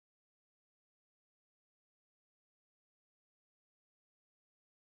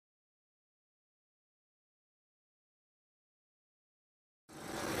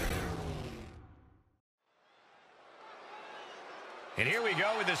And here we go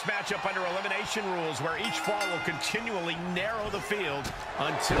with this matchup under elimination rules, where each fall will continually narrow the field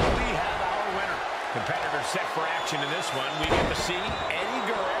until we have our winner. Competitors set for action in this one. We get to see Eddie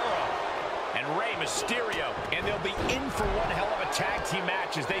Guerrero and Rey Mysterio, and they'll be in for one hell of a tag team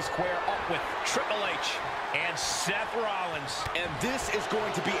match as they square up with Triple H and Seth Rollins. And this is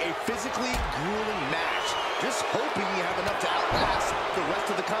going to be a physically grueling match. Just hoping you have enough to outlast the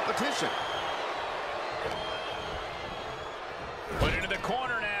rest of the competition. Put into the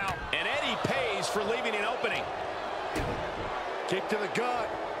corner now, and Eddie pays for leaving an opening. Kick to the gut.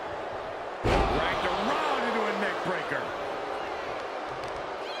 Wrapped around into a neck breaker.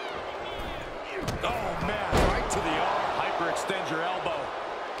 Oh, man, right to the arm. Hyperextend your elbow.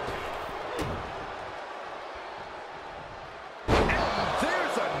 And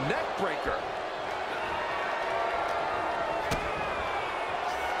there's a neck breaker.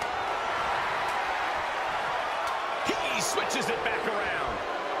 He switches it back around.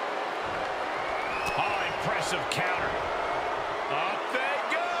 Oh, impressive counter. Up they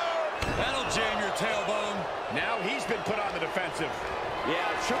go. That'll jam your tailbone. Now he's been put on the defensive. Yeah,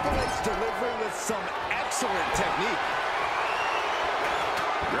 Triple H delivering with some excellent technique.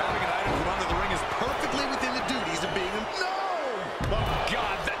 Grabbing an item from under the ring is perfectly within the duties of being a... No! Oh,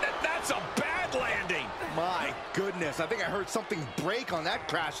 God, that's a bad landing. My goodness, I think I heard something break on that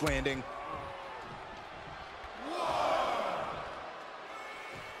crash landing.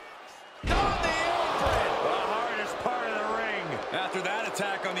 After that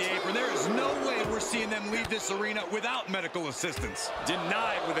attack on the apron, there is no way we're seeing them leave this arena without medical assistance.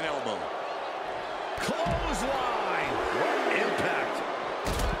 Denied with an elbow. Clothesline. What impact.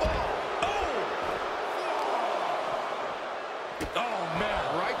 Oh,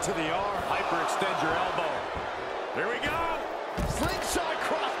 man, right to the arm. Hyperextend your elbow. Here we go. Slingshot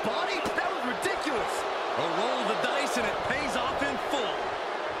cross body? That was ridiculous. A roll of the dice, and it pays off in full.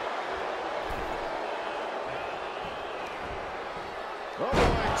 Oh,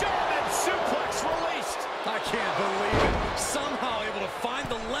 boy. German suplex released. I can't believe it. Somehow able to find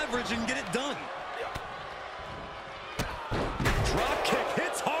the leverage and get it done. Drop kick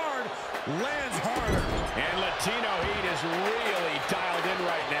hits hard, lands harder. And Latino Heat is really dialed in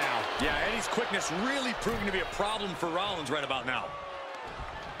right now. Yeah, Eddie's quickness really proving to be a problem for Rollins right about now.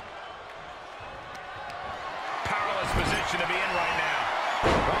 Powerless position to be in right now.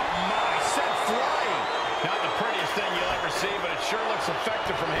 Oh, my. Sent flying. Not the prettiest thing you'll ever see, but it sure looks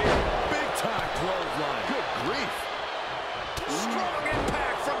effective from here. Big time clothesline. Good grief. Strong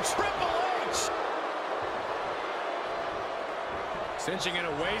impact from Triple H. Cinching in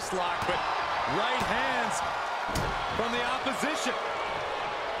a waist lock, but right hands from the opposition.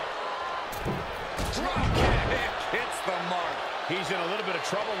 Drop kick hits the mark. He's in a little bit of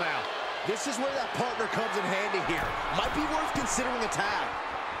trouble now. This is where that partner comes in handy here. Might be worth considering a tag.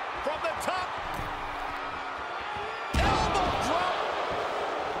 From the top.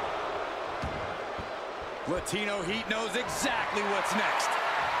 Latino Heat knows exactly what's next.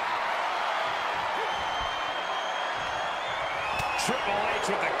 Triple H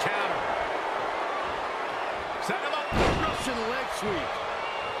with the counter. Set him up. Russian leg sweep.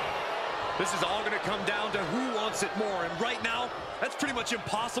 This is all going to come down to who wants it more, and right now, that's pretty much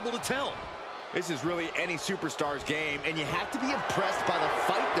impossible to tell. This is really any superstar's game, and you have to be impressed by the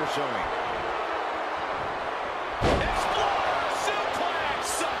fight they're showing. Exploder suplex.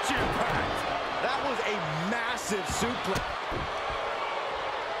 Such impact. That was a massive suplex.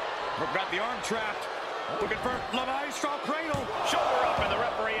 We've got the arm trapped. Looking for La Maestro cradle. Shoulder up, and the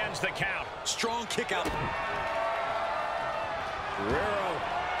referee ends the count. Strong kick out. Guerrero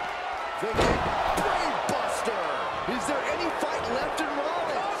thinking brain buster. Is there any fight left in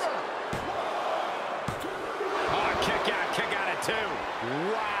Rollins? Oh, kick out at 2.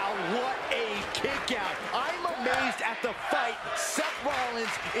 Wow, what a kick out. I'm amazed at the fight Seth Rollins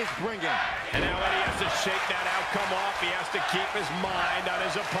is bringing. And now Eddie has to shake that outcome off. He has to keep his mind on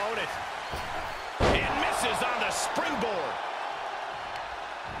his opponent. And misses on the springboard.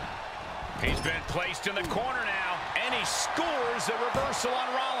 He's been placed in the corner now, and he scores a reversal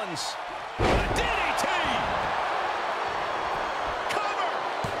on Rollins. The DDT! Cover!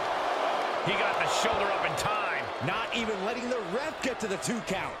 He got the shoulder up in time. Not even letting the ref get to the 2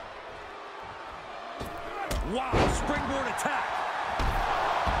 count. Wow, springboard attack.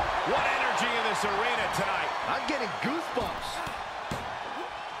 What energy in this arena tonight. I'm getting goosebumps.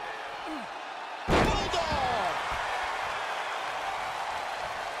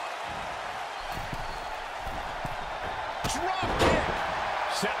 Drop kick.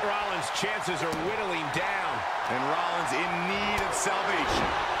 Seth Rollins' chances are whittling down. And Rollins in need of salvation.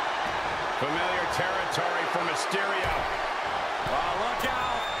 Familiar territory for Mysterio. Oh, look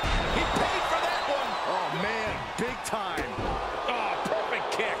out. He paid for that one. Oh, man, big time. Oh, perfect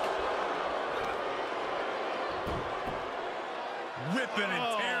kick. Ripping and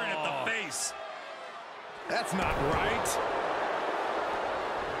tearing at the face. That's not right.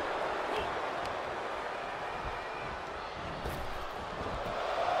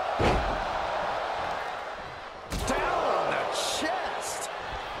 Down on the chest.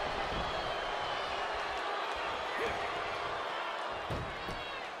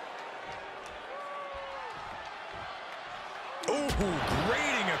 Ooh,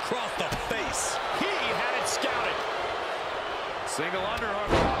 grating across the face. He had it scouted. Single underhook.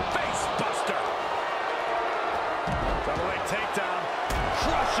 Face buster. Double leg takedown.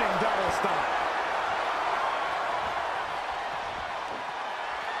 Crushing double stomp.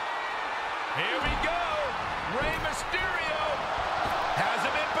 Here we go. Rey Mysterio has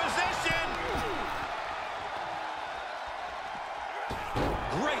him in position.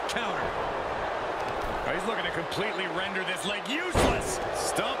 Great counter. Oh, he's looking to completely render this leg useless.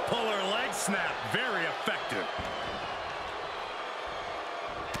 Stump puller leg snap. Very effective.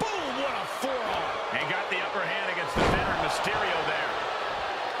 Boom, what a forearm. And got the upper hand against the veteran Mysterio there.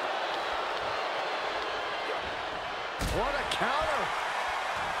 What a counter.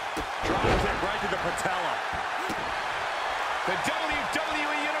 Drop kick right to the patella. The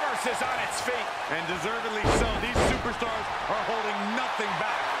WWE Universe is on its feet. And deservedly so. These superstars are holding nothing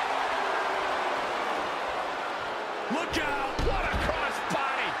back. Look out! What a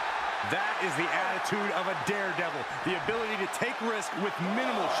crossbody. That is the attitude of a daredevil. The ability to take risk with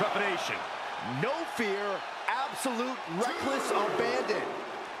minimal trepidation. No fear, absolute reckless abandon.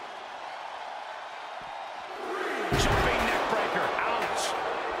 Jumping neck breaker. Ouch.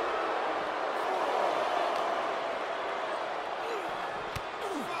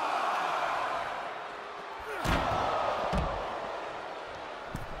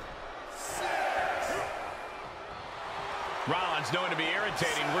 Rollins known to be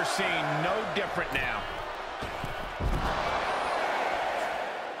irritating. We're seeing no different now.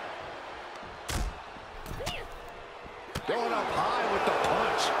 Going up high with the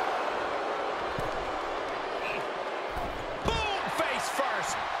punch. Boom! Face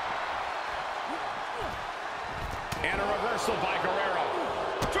first. And a reversal by Guerrero.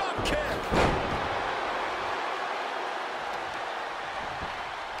 Drop kick.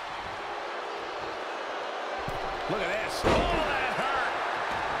 Look at this. Oh, that hurt.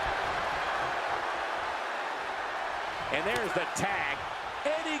 And there's the tag.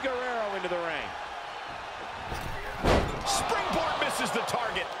 Eddie Guerrero into the ring. Springboard misses the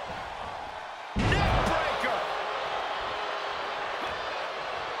target. Neck breaker.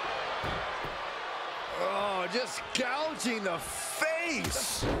 Oh, just gouging the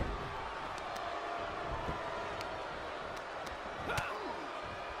face.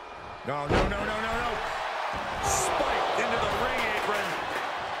 No, no, no, no, no, no. Spiked into the ring apron.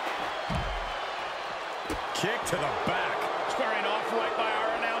 Kick to the back. Squaring off right by our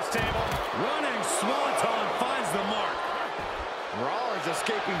announce table. Running swanton finds the mark. Rollins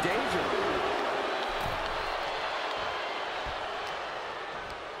escaping danger.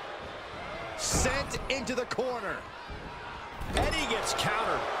 Sent into the corner. Eddie gets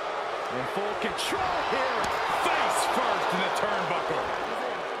countered. In full control here. Face first in the turnbuckle.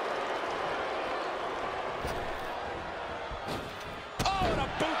 Oh, and a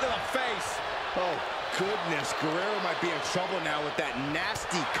boot to the face. Oh, goodness. Guerrero might be in trouble now with that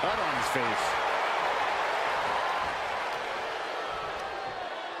nasty cut on his face.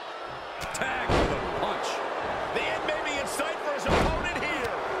 Tag with a punch. The end may be in sight for his opponent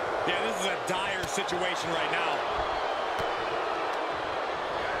here. Yeah, this is a dire situation right now.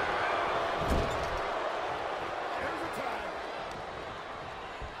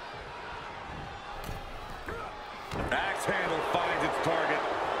 Axe handle finds its target.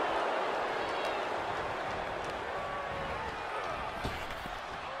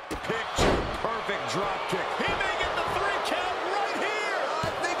 Picture perfect drop kick. He may get the 3 count right here. I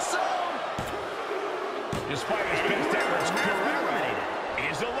think so. Despite his best efforts, Guerrero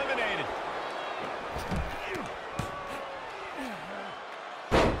is eliminated.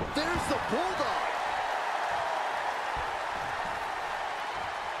 There's the bulldog.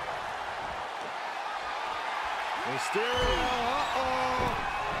 Mysterio, uh-oh.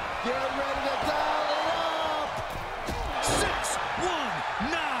 Get ready to dial it up.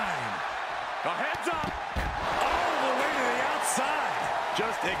 6-1-9. A heads up. All the way to the outside.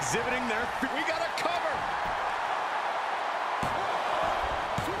 Just exhibiting their feet. We got a cover.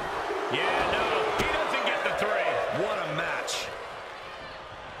 Yeah, no, he doesn't get the 3. What a match.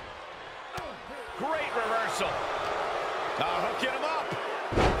 Great reversal. Hook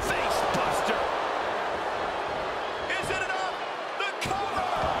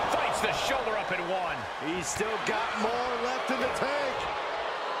He's still got more left in the tank.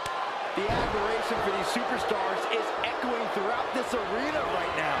 The admiration for these superstars is echoing throughout this arena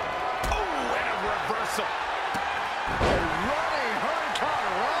right now. Oh, and a reversal. A running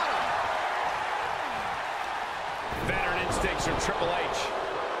Hurricane Rana. Veteran instincts from Triple H.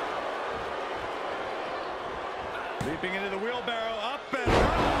 Leaping into the wheelbarrow, up and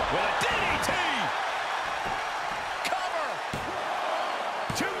around. With a DDT. Cover.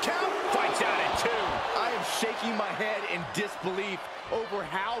 2 count. Fights out at 2. I am shaking my head in disbelief over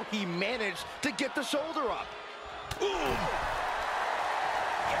how he managed to get the shoulder up. Ooh.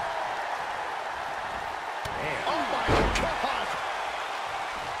 Oh my God!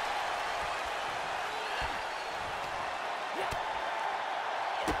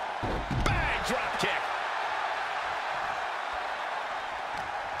 Bang drop kick.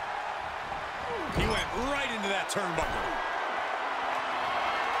 He went right into that turnbuckle.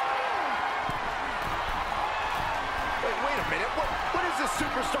 Wait a minute. What is this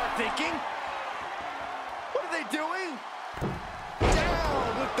superstar thinking? What are they doing?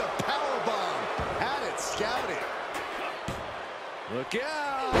 Down with the powerbomb. Had it scouted. Look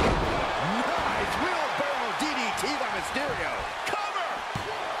out. Nice wheelbarrow DDT by Mysterio. Cover.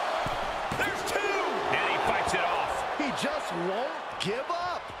 There's 2. And he fights it off. He just won't give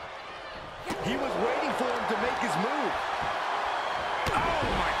up. He was waiting for him to make his move. Oh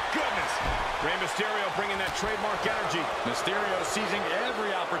my goodness. Rey Mysterio bringing that trademark energy. Mysterio seizing every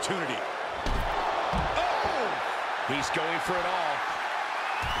opportunity. Oh! He's going for it all.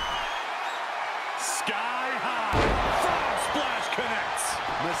 Sky high. Frog splash connects.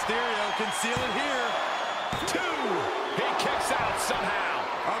 Mysterio can seal it here. 2. He kicks out somehow.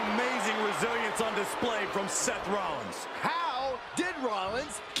 Amazing resilience on display from Seth Rollins. How did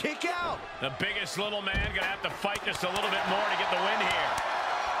Rollins kick out? The biggest little man gonna have to fight just a little bit more to get the win here.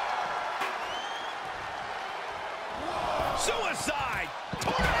 Suicide!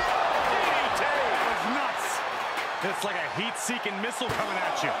 DDT! That was nuts. It's like a heat-seeking missile coming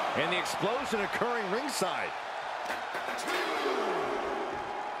at you. And the explosion occurring ringside.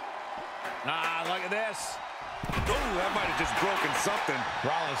 Ah, look at this. Oh, that might have just broken something.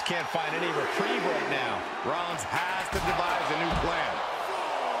 Rollins can't find any reprieve right now. Rollins has to devise a new plan.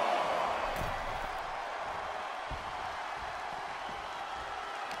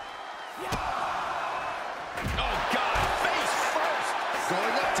 Oh, God, face first.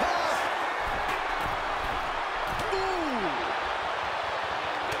 Going up top. Ooh.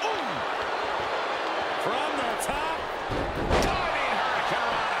 Ooh. From the top. Diving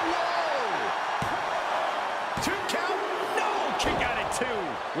Hurricane. Whoa. 2 count. No, kick out at 2.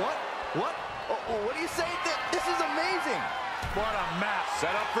 What? What do you say? This is amazing. What a match.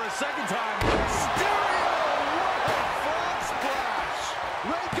 Set up for a second time. Mysterio! What a frog splash!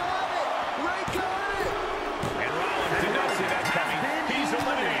 Ray got it! Ray got it! And Rollins did not see that coming. He's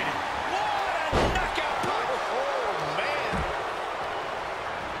eliminated. What a knockout punch. Oh, man.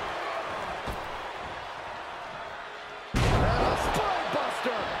 And a spine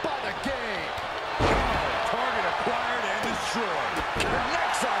buster by the game. Target acquired and destroyed.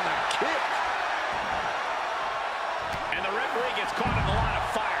 Connects on the kick. And the referee gets caught in a lot of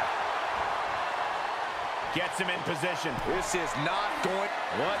fire. Gets him in position. This is not going...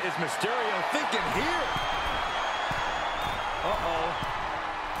 What is Mysterio thinking here? Uh-oh.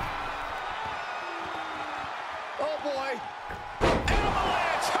 Oh, boy.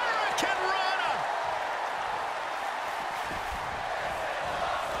 Avalanche Hurricane Rana.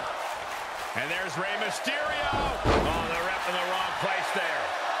 And there's Rey Mysterio. Oh, the ref in the wrong place there.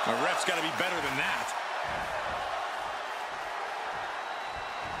 The ref's got to be better than that.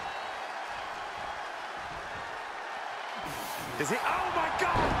 Is he? Oh, my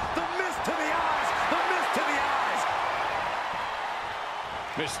God! The mist to the eyes! The mist to the eyes!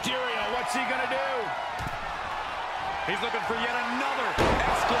 Mysterio, what's he gonna do? He's looking for yet another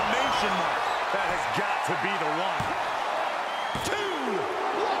exclamation mark. That has got to be the one. 2.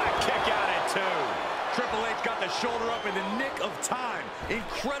 What a kick out at 2. Triple H got the shoulder up in the nick of time.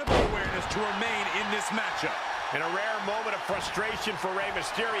 Incredible awareness to remain in this matchup. In a rare moment of frustration for Rey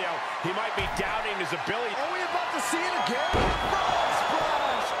Mysterio, he might be doubting his ability. Are we about to see it again? Frog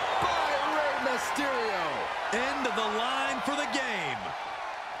splash by Rey Mysterio. End of the line for the game.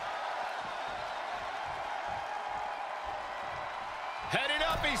 Heading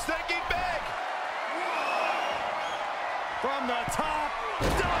up, he's thinking big. From the top,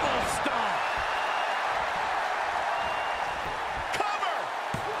 double stomp. Cover.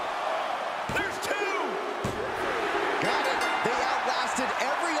 There's 2. Got it. They outlasted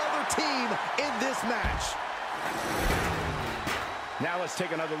every other team in this match. Now let's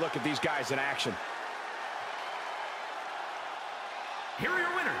take another look at these guys in action. here are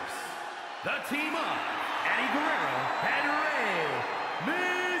your winners, the team of Eddie Guerrero and Rey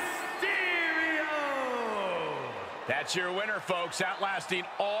Mysterio. That's your winner, folks, outlasting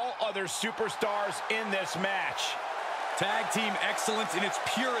all other superstars in this match. Tag team excellence in its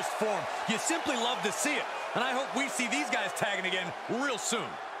purest form. You simply love to see it. And I hope we see these guys tagging again real soon.